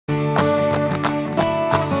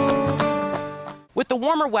the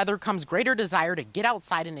warmer weather comes greater desire to get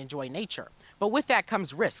outside and enjoy nature. But with that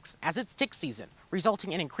comes risks, as it's tick season,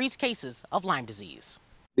 resulting in increased cases of Lyme disease.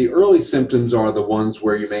 The early symptoms are the ones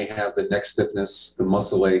where you may have the neck stiffness, the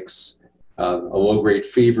muscle aches, a low-grade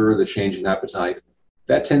fever, the change in appetite.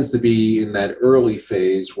 That tends to be in that early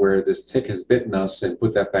phase where this tick has bitten us and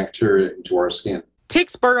put that bacteria into our skin.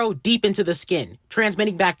 Ticks burrow deep into the skin,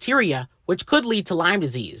 transmitting bacteria, which could lead to Lyme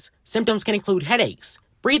disease. Symptoms can include headaches,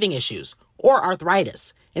 breathing issues, or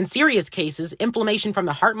arthritis. In serious cases, inflammation from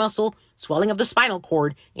the heart muscle, swelling of the spinal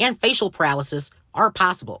cord, and facial paralysis are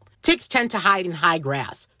possible. Ticks tend to hide in high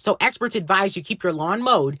grass, so experts advise you keep your lawn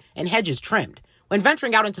mowed and hedges trimmed. When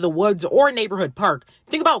venturing out into the woods or a neighborhood park,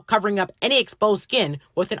 think about covering up any exposed skin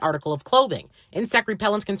with an article of clothing. Insect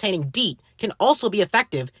repellents containing DEET can also be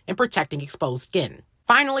effective in protecting exposed skin.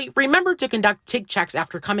 Finally, remember to conduct tick checks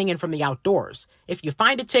after coming in from the outdoors. If you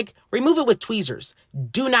find a tick, remove it with tweezers.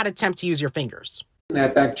 Do not attempt to use your fingers.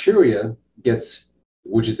 That bacteria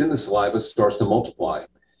which is in the saliva, starts to multiply,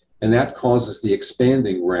 and that causes the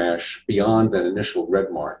expanding rash beyond that initial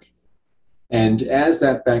red mark. And as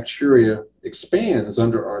that bacteria expands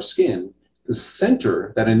under our skin, the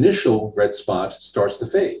center, that initial red spot, starts to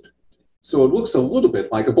fade. So it looks a little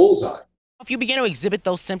bit like a bullseye. If you begin to exhibit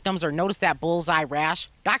those symptoms or notice that bullseye rash,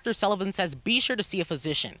 Dr. Sullivan says be sure to see a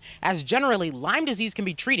physician, as generally Lyme disease can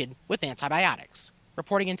be treated with antibiotics.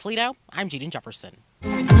 Reporting in Toledo, I'm Jaden Jefferson.